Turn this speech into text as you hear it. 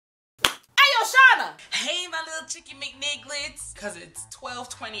my little chicken McNiglets? Cause it's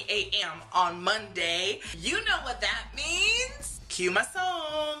 12:20 a.m. on Monday. You know what that means. Cue my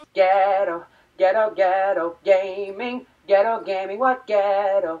song. Ghetto, ghetto, ghetto gaming. Ghetto gaming, what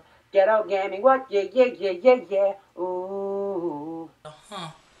ghetto? Ghetto gaming, what? Yeah, yeah, yeah, yeah, yeah. Ooh.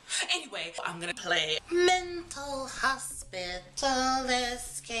 Anyway, I'm gonna play Mental Hospital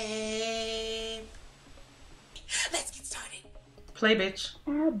Escape. Let's get started. Play, bitch.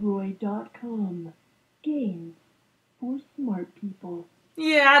 Abroy.com. Games for smart people.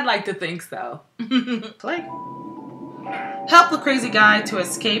 Yeah, I'd like to think so. Play. Help the crazy guy to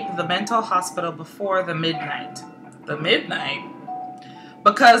escape the mental hospital before the midnight. The midnight?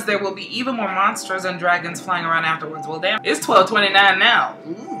 Because there will be even more monsters and dragons flying around afterwards. Well, damn, it's 12:29 now.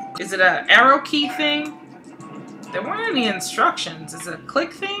 Ooh. Is it an arrow key thing? There weren't any instructions. Is it a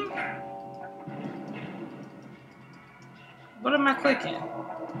click thing? What am I clicking?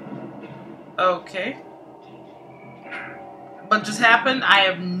 Okay. What just happened? I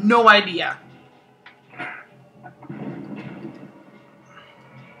have no idea.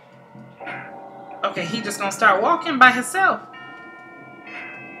 Okay, he just gonna start walking by himself.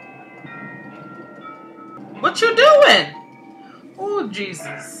 What you doing? Oh,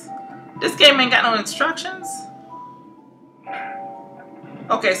 Jesus. This game ain't got no instructions.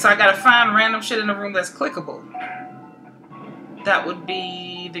 Okay, so I gotta find random shit in the room that's clickable. That would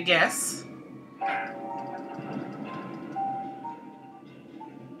be the guess.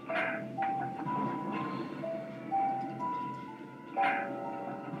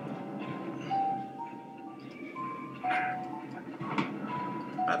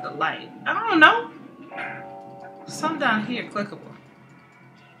 About the light. I don't know. Some down here clickable.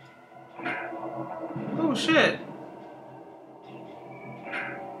 Oh shit.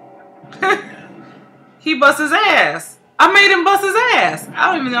 He bust his ass. I made him bust his ass.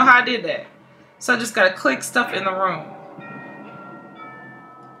 I don't even know how I did that. So I just gotta click stuff in the room.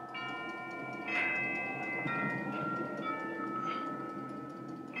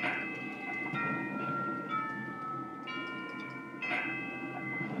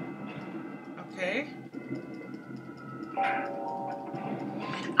 Okay.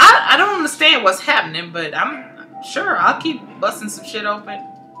 I don't understand what's happening, but I'm sure I'll keep busting some shit open.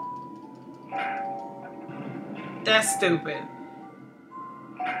 That's stupid.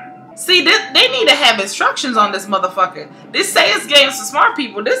 See, they need to have instructions on this motherfucker. This says games for smart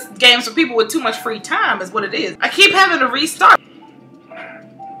people. This game's for people with too much free time is what it is. I keep having to restart.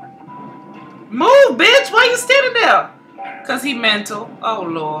 Move, bitch. Why you standing there? Because he mental. Oh,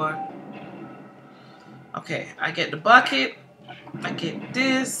 Lord. Okay, I get the bucket. I get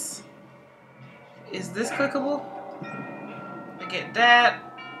this. Is this clickable? I get that.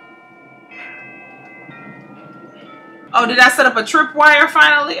 Oh, did I set up a tripwire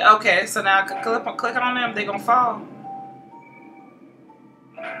finally? Okay, so now I can click on them. They're gonna fall.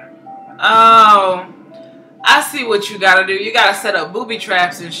 Oh, I see what you gotta do. You gotta set up booby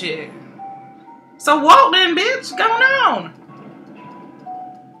traps and shit. So walk then, bitch. Go on.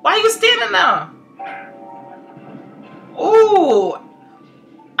 Why you standing there? Ooh,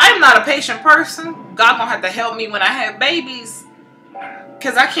 I'm not a patient person. God gonna have to help me when I have babies,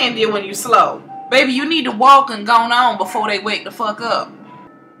 cause I can't deal when you slow. Baby, you need to walk and go on before they wake the fuck up.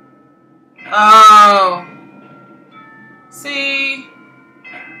 Oh. See?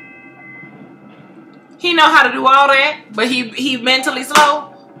 He know how to do all that, but he mentally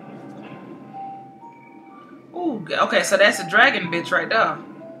slow. Ooh, okay, so that's a dragon bitch right there.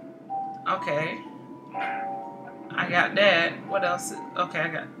 Okay. I got that. What else?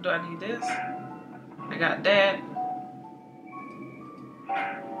 Okay, do I need this? I got that.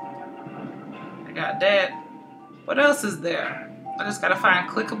 I got that. What else is there? I just gotta find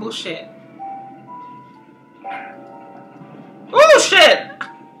clickable shit. Oh shit!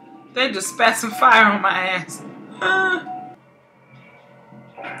 They just spat some fire on my ass.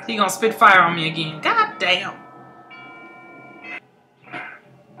 He gonna spit fire on me again. God damn.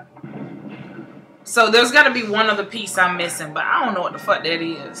 So there's gotta be one other piece I'm missing, but I don't know what the fuck that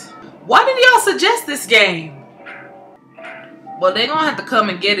is. Why did y'all suggest this game? Well, they gonna have to come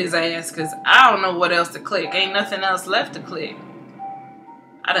and get his ass, because I don't know what else to click. Ain't nothing else left to click.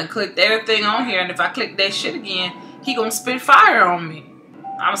 I done clicked everything on here, and if I click that shit again, he gonna spit fire on me.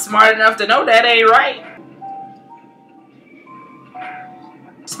 I'm smart enough to know that ain't right.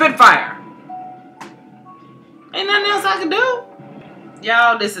 Spit fire. Ain't nothing else I can do.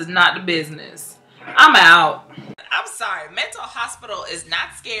 Y'all, this is not the business. I'm out. I'm sorry, Mental Hospital is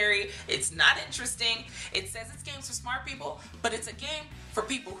not scary. It's not interesting. It says it's games for smart people, but it's a game for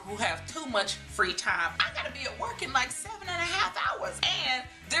people who have too much free time. I gotta be at work in like 7.5 hours, and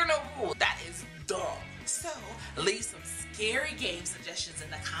there are no rules. That is dumb. So Leave some scary game suggestions in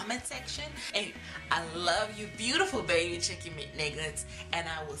the comment section. And I love you, beautiful baby chicken McNuggets. And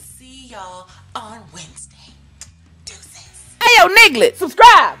I will see y'all on Wednesday. Deuces. Hey, yo, Niglet,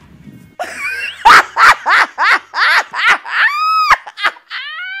 subscribe.